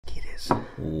guys.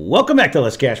 Welcome back to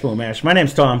Lesscashmoremash. My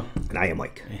name's Tom. And I am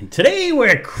Mike. And today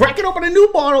we're cracking open a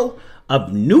new bottle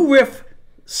of New Riff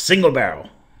Single Barrel.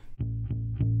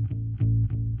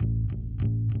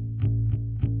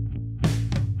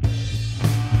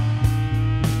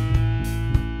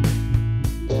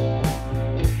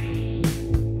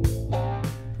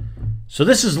 So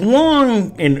this is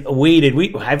long and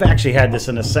awaited. I've actually had this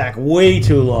in a sack way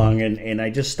too long, and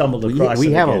I just stumbled across it.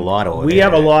 We have a lot of. We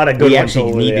have a lot of good ones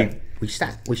over there. We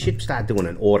should start doing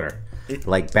an order,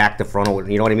 like back to front.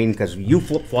 You know what I mean? Because you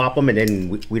flip flop them, and then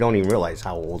we don't even realize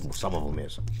how old some of them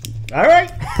is. All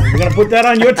right, we're gonna put that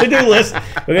on your to-do list.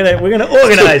 We're gonna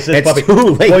organize this puppy. Too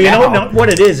late well, you now. know what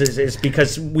it is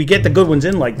because we get the good ones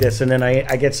in like this, and then I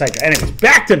get psyched. Anyways,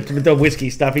 back to the whiskey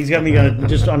stuff. He's got me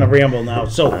just on a ramble now.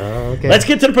 So let's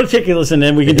get to the particulars, and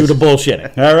then we can do the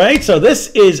bullshitting. All right. So this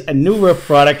is a New Riff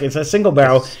product. It's a single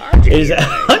barrel. It is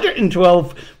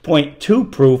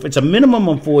 112.2 proof. It's a minimum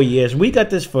of 4 years. We got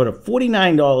this for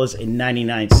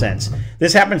 $49.99.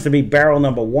 This happens to be barrel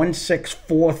number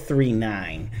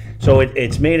 16439. So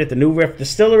it's made at the New Riff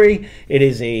Distillery. It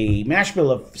is a mash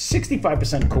bill of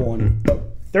 65% corn,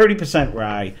 30%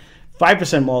 rye,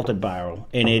 5% malted barrel,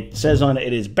 and it says on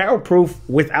it is barrel proof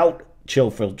without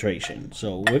chill filtration.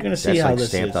 So we're gonna see how this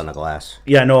is. That's stamped on the glass.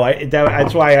 Yeah, no,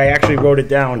 that's why I actually wrote it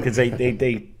down, because they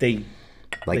it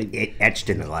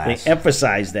etched in the glass. They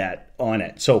emphasize that on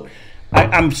it. So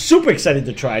I'm super excited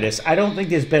to try this. I don't think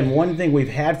there's been one thing we've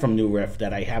had from New Riff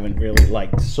that I haven't really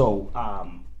liked. So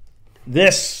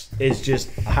this is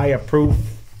just higher proof,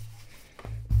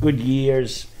 good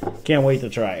years. Can't wait to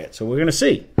try it. So we're going to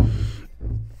see.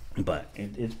 But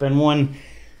it's been one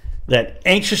that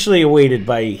anxiously awaited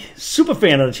by super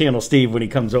fan of the channel, Steve, when he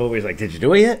comes over. He's like, did you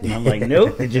do it yet? And I'm like,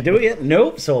 nope. Did you do it yet?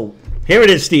 Nope. So here it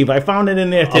is, Steve. I found it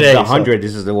in there today. Of the 100,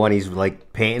 this is the one he's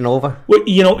like painting over? Well,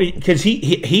 you know, because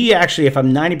he actually, if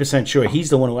I'm 90% sure,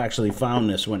 he's the one who actually found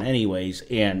this one anyways.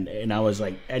 And I was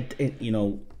like, you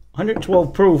know,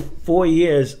 112 proof, 4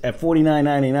 years at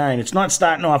 $49.99. It's not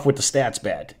starting off with the stats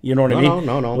bad. You know what I mean?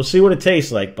 No. We'll see what it tastes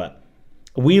like, but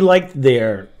we liked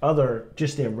their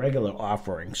regular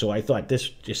offering. So I thought this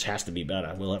just has to be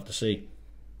better. We'll have to see.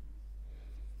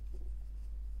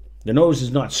 The nose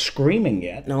is not screaming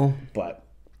yet. No. But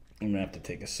I'm going to have to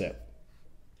take a sip.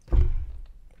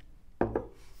 Oh,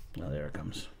 there it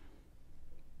comes.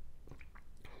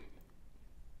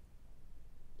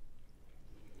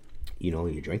 You know,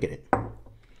 you're drinking it.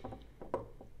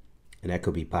 And that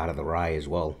could be part of the rye as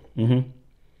well. Mm-hmm.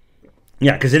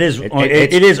 Yeah, because it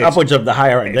is upwards of the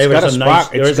higher end. It's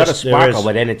got a sparkle,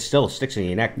 but then it still sticks in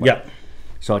your neck. Yeah.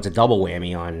 So it's a double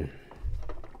whammy on...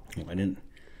 I didn't...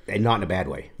 And not in a bad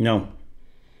way. No.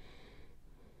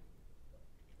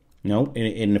 No,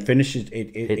 and the finish is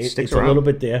it's a little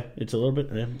bit there. It's a little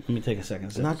bit there. Let me take a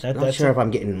second. I'm not sure if I'm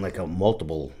getting like a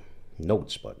multiple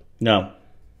notes, but... No.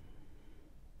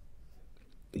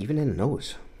 Even in the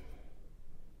nose.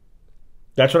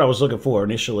 That's what I was looking for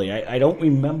initially. I don't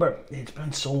remember. It's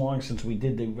been so long since we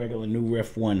did the regular New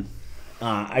Riff one.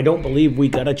 I don't believe we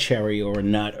got a cherry or a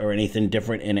nut or anything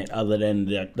different in it other than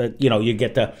the you know, you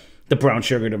get the brown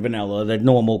sugar, the vanilla, the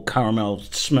normal caramel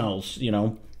smells, you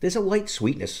know. There's a light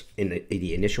sweetness in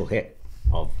the initial hit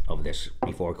of this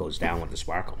before it goes down with the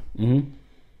sparkle. Mm-hmm.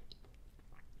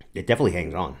 It definitely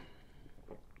hangs on.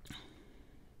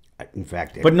 In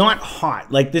fact, but not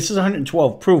hot. Like, this is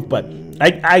 112 proof, but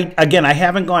again, I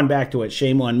haven't gone back to it.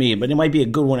 Shame on me, but it might be a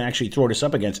good one to actually throw this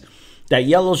up against. That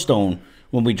Yellowstone,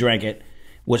 when we drank it,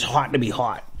 was hot to be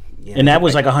hot. Yeah, and that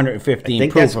was like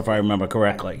 115 proof, if I remember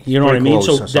correctly. You know what I mean?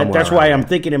 So that's why I'm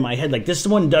thinking in my head, like, this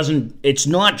one doesn't, it's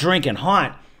not drinking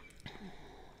hot.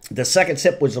 The second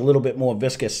sip was a little bit more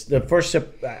viscous. The first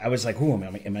sip, I was like, "Who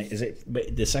am I? Is it?"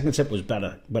 But the second sip was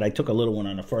better, but I took a little one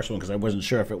on the first one because I wasn't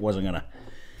sure if it wasn't gonna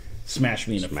smash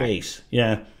me in the face.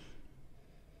 Yeah.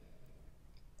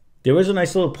 There is a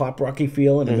nice little pop rocky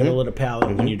feel in the middle of the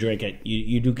palate when you drink it.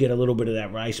 You do get a little bit of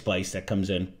that rye spice that comes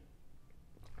in.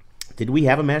 Did we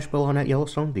have a mash bill on that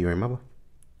Yellowstone? Do you remember?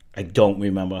 I don't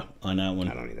remember on that one.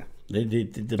 I don't either.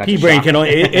 The pea brain can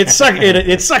only it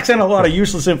sucks in a lot of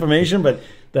useless information, but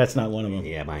that's not one of them.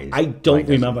 Yeah, I don't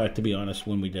remember, to be honest,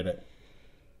 when we did it.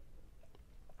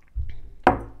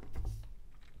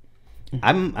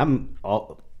 I'm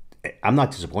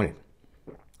not disappointed.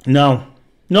 No,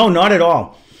 not at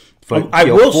all. I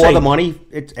will say, for the money,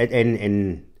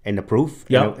 and the proof.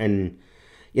 Yeah. You know, and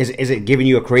is it giving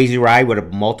you a crazy ride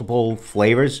with multiple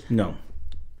flavors? No.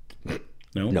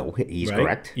 No, he's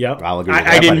correct. Yep.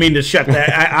 I didn't mean to shut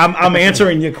that. I'm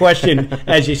answering your question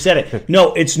as you said it.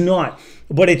 No, it's not.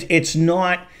 But it's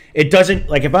not. it doesn't,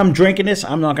 like, if I'm drinking this,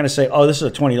 I'm not going to say, oh, this is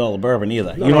a $20 bourbon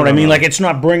either. You know what I mean? Like, it's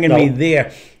not bringing me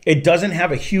there. It doesn't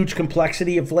have a huge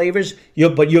complexity of flavors,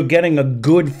 but you're getting a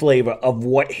good flavor of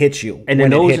what hits you. And the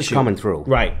nose is coming through.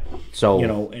 Right. So, you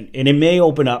know, and it may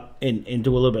open up and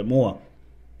do a little bit more.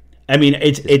 I mean,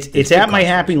 it's at my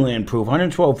Happy Land proof.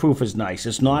 112 proof is nice.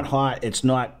 It's not hot. It's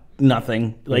not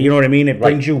nothing. Like, you know what I mean? It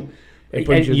brings you.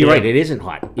 You're right. It isn't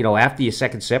hot. You know, after your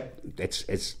second sip,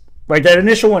 it's right. That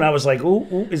initial one, I was like,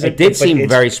 ooh, is it? It did seem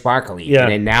very sparkly. Yeah.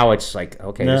 And then now it's like,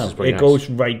 okay, this is pretty nice. It goes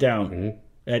right down.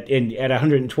 At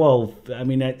 112, I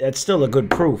mean, that's still a good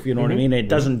proof. You know what I mean? It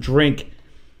doesn't drink.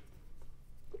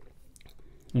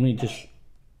 Let me just.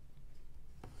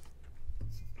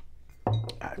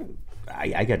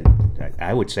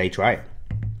 I would say try it.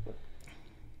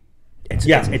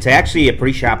 It's actually a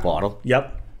pretty sharp bottle.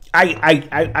 Yep.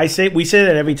 I say we say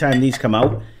that every time these come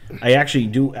out. I actually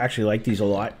do like these a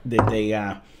lot.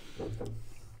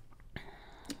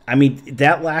 I mean,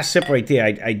 that last sip right there,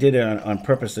 I did it on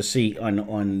purpose to see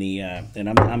on the and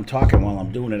I'm talking while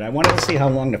I'm doing it. I wanted to see how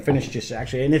long the finish just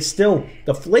actually, and it's still,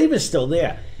 the flavor's still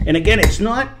there. And again, it's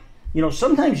not, you know,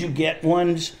 sometimes you get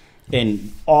ones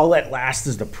and all that lasts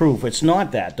is the proof. It's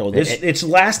not that, though. It's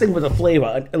lasting with a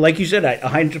flavor. Like you said, I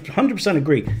 100%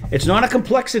 agree. It's not a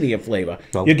complexity of flavor.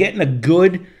 Well, you're getting a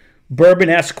good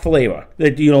bourbon-esque flavor.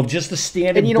 That, you know, just the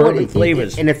standard bourbon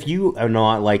flavors. And if you are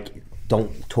not, like,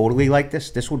 don't totally like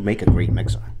this would make a great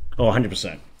mixer. Oh,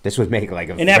 100%. This would make like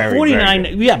a and at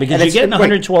 49, yeah, because you're getting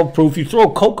 112 proof. You throw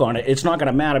Coke on it, it's not going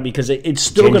to matter because it's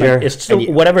still going to, it's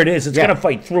still, whatever it is, it's going to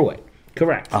fight through it.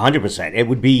 Correct. 100%. It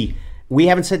would be. We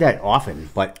haven't said that often,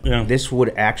 but this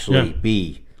would actually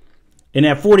be. And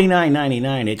at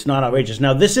 $49.99, it's not outrageous.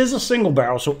 Now, this is a single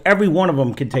barrel, so every one of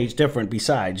them can taste different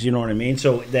besides, you know what I mean?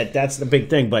 So that's the big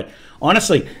thing. But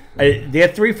honestly, they're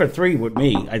 3 for 3 with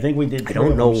me. I think we did 3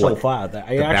 of them so far. The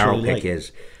barrel pick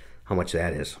is, how much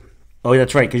that is. Oh,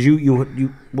 that's right, because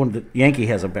you Yankee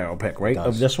has a barrel pick, right,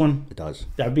 of this one? It does.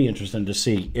 That'd be interesting to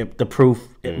see if the proof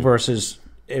versus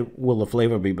will the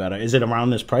flavor be better. Is it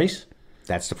around this price?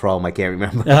 That's the problem. I can't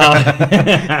remember.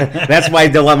 That's my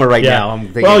dilemma right now. I'm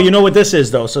thinking, well, you know what this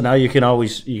is, though, so now you can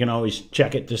always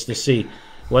check it just to see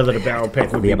whether the barrel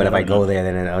pick would be. Yeah, but if I go there,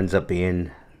 then it ends up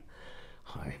being.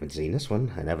 Oh, I haven't seen this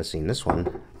one. I never seen this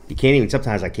one. You can't even.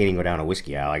 Sometimes I can't even go down a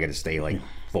whiskey aisle. I got to stay like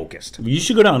focused. You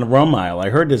should go down the rum aisle.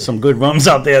 I heard there's some good rums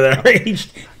out there that are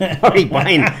aged. Already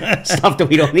buying stuff that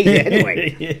we don't need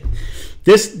anyway.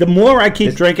 The more I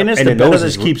keep drinking this, the better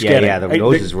this keeps getting. Yeah, the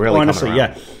nose is really honestly, coming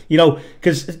around. Yeah. You know,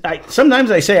 because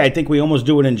sometimes I say I think we almost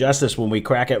do it injustice when we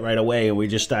crack it right away and we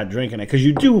just start drinking it. Because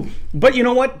you do, but you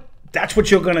know what? That's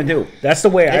what you're going to do. That's the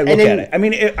way I look at it. I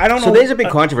mean, I don't know. So there's a big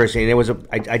controversy, and there was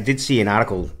I did see an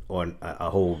article on a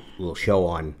whole little show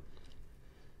on.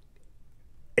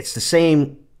 It's the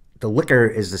same. The liquor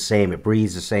is the same. It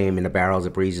breathes the same in the barrels.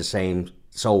 It breathes the same.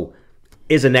 So,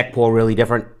 is a neck pour really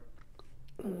different?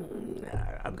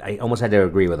 I almost had to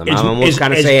agree with him. I'm almost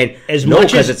kind of saying no,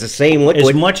 because it's the same liquid.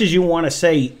 As much as you want to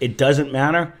say it doesn't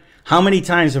matter, how many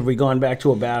times have we gone back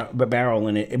to a barrel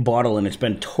and a bottle and it's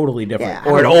been totally different,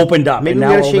 or it opened up? Maybe we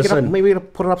gotta shake it up. Maybe we gotta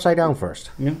put it upside down first.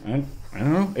 Yeah, I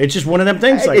don't know. It's just one of them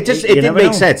things. Like, it didn't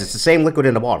make sense. It's the same liquid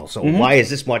in the bottle. So why is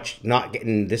this much not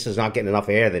getting? This is not getting enough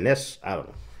air than this. I don't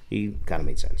know. He kind of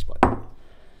made sense, but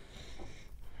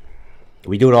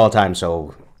we do it all the time.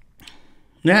 So.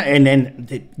 Yeah, and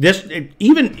then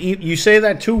even you say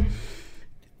that too.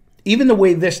 Even the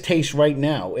way this tastes right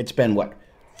now, it's been what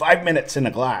 5 minutes in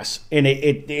a glass, and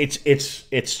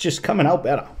it's just coming out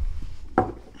better.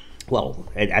 Well,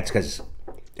 that's because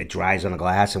it dries on the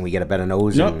glass, and we get a better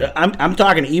nose. No, I'm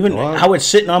talking even how it's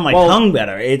sitting on my tongue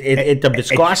better. The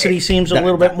viscosity seems a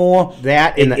little bit more.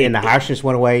 That and the harshness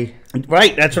went away.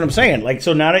 Right, that's what I'm saying. Like,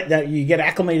 so now that you get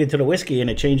acclimated to the whiskey, and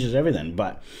it changes everything,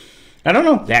 but. I don't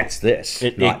know. That's this,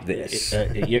 not this.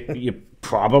 You're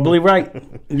probably right.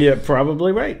 You're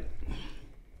probably right.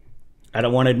 I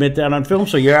don't want to admit that on film,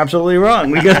 so you're absolutely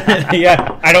wrong.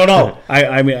 Yeah, I don't know.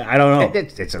 I mean, I don't know.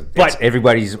 It's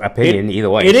everybody's opinion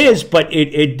either way. It is, but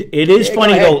it is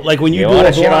funny though. Like when you do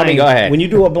a blind, go ahead. When you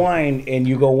do a blind and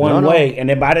you go one way, and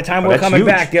then by the time we're coming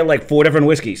back, they're like 4 different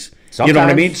whiskeys. Sometimes. You know what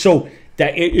I mean? So.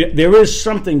 That there is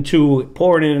something to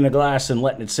pouring it in a glass and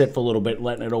letting it sit for a little bit,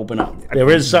 letting it open up. There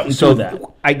is something to that.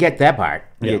 I get that part.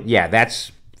 Yeah,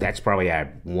 that's probably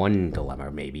our one dilemma,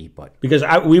 maybe. But because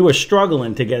we were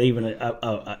struggling to get even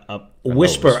a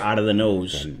whisper out of the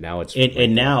nose, and now it's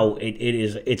now it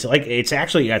is. It's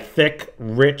actually a thick,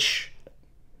 rich,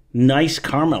 nice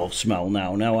caramel smell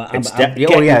now. Now I'm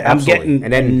getting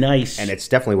and then nice, and it's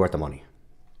definitely worth the money.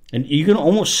 And you can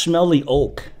almost smell the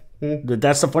oak.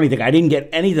 That's the funny thing. I didn't get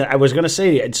anything. I was going to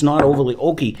say it's not overly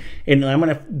oaky, and I'm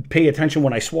going to pay attention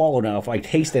when I swallow now if I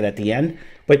taste it at the end.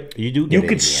 But you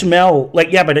could smell,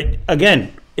 like, yeah, but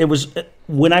again, it was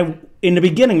when in the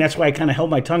beginning, that's why I kind of held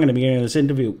my tongue in the beginning of this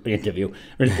interview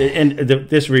and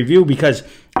this review, because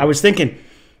I was thinking,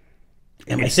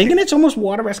 am I thinking it's almost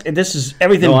water-esque? This is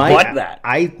everything that.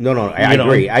 I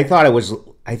agree. I thought it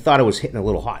was hitting a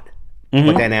little hot,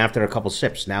 but then after a couple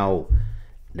sips, now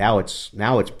it's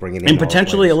bringing in and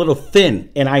potentially a little thin,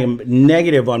 and I am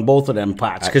negative on both of them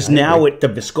parts because now the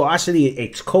viscosity,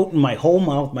 it's coating my whole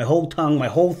mouth, my whole tongue, my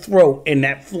whole throat, and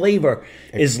that flavor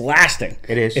is lasting.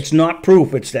 It is. It's not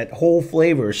proof. It's that whole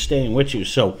flavor is staying with you.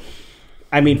 So,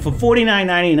 I mean, for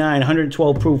 $49.99,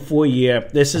 112 proof 4 year,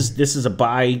 this is a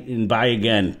buy and buy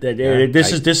again.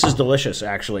 This is delicious.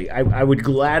 Actually, I would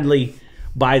gladly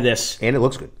buy this, and it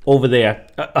looks good over there.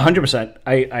 100%.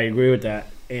 I agree with that.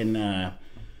 And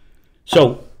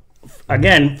so,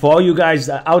 again, for all you guys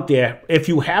out there, if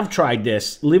you have tried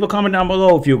this, leave a comment down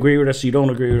below if you agree with us or you don't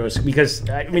agree with us. Because,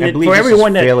 I mean, I believe for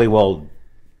everyone is fairly well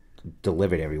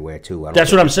delivered everywhere, too.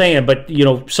 That's what I'm saying. But, you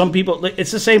know, some people,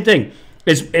 it's the same thing.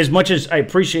 As much as I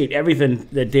appreciate everything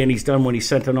that Danny's done when he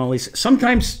sent in all these,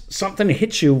 sometimes something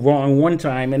hits you wrong one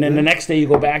time, and then the next day you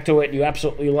go back to it and you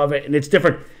absolutely love it, and it's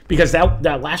different. Because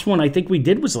that last one I think we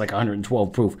did was like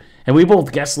 112 proof, and we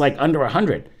both guessed like under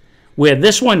 100. Where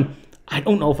this one, I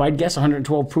don't know if I'd guess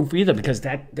 112 proof either, because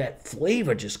that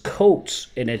flavor just coats,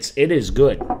 and it is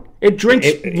good. It drinks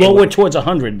lower towards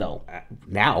 100 though.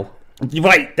 Now,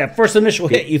 right, that first initial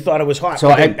hit, you thought it was hot.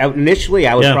 So initially,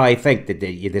 I would probably think that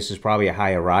this is probably a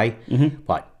higher rye,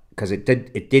 but because it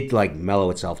did like mellow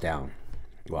itself down.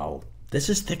 Well, this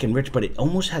is thick and rich, but it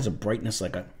almost has a brightness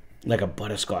like a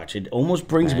butterscotch. It almost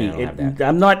brings me.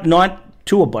 I'm not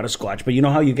to a butterscotch, but you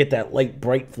know how you get that light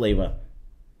bright flavor.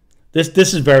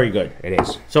 This is very good. It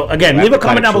is. So, again, leave a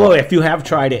comment down below if you have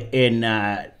tried it, and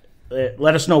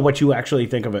let us know what you actually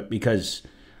think of it, because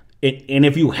and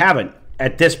if you haven't,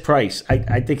 at this price,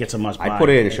 I think it's a must-buy. I put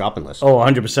it in a shopping list. Oh,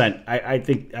 100%. I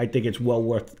think it's well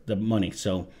worth the money.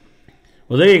 So,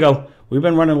 well, there you go. We've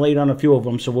been running late on a few of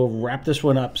them, so we'll wrap this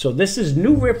one up. So this is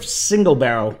New Riff Single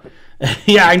Barrel.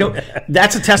 Yeah, I know.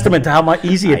 That's a testament to how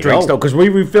easy it drinks, though, because we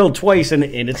refilled twice, and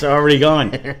it's already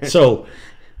gone. So,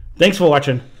 thanks for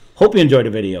watching. Hope you enjoyed the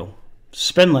video.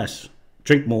 Spend less,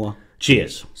 drink more.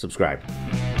 Cheers. Subscribe.